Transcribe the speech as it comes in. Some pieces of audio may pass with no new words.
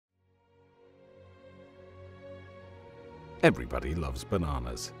Everybody loves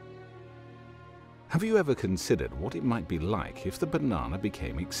bananas. Have you ever considered what it might be like if the banana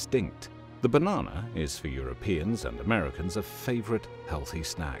became extinct? The banana is for Europeans and Americans a favorite healthy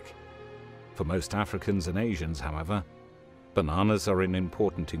snack. For most Africans and Asians, however, bananas are an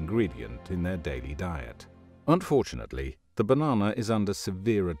important ingredient in their daily diet. Unfortunately, the banana is under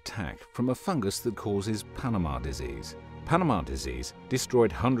severe attack from a fungus that causes Panama disease. Panama disease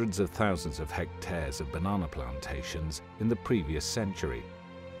destroyed hundreds of thousands of hectares of banana plantations in the previous century.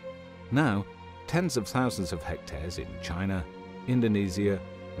 Now, tens of thousands of hectares in China, Indonesia,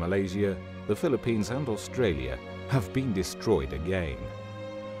 Malaysia, the Philippines and Australia have been destroyed again.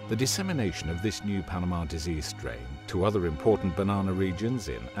 The dissemination of this new Panama disease strain to other important banana regions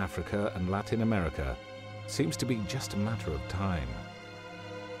in Africa and Latin America seems to be just a matter of time.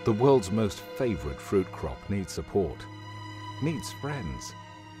 The world's most favorite fruit crop needs support, needs friends.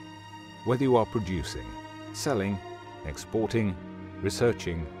 Whether you are producing, selling, exporting,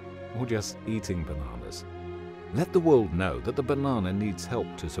 researching, or just eating bananas, let the world know that the banana needs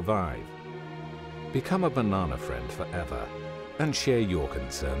help to survive. Become a banana friend forever and share your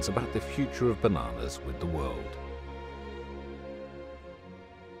concerns about the future of bananas with the world.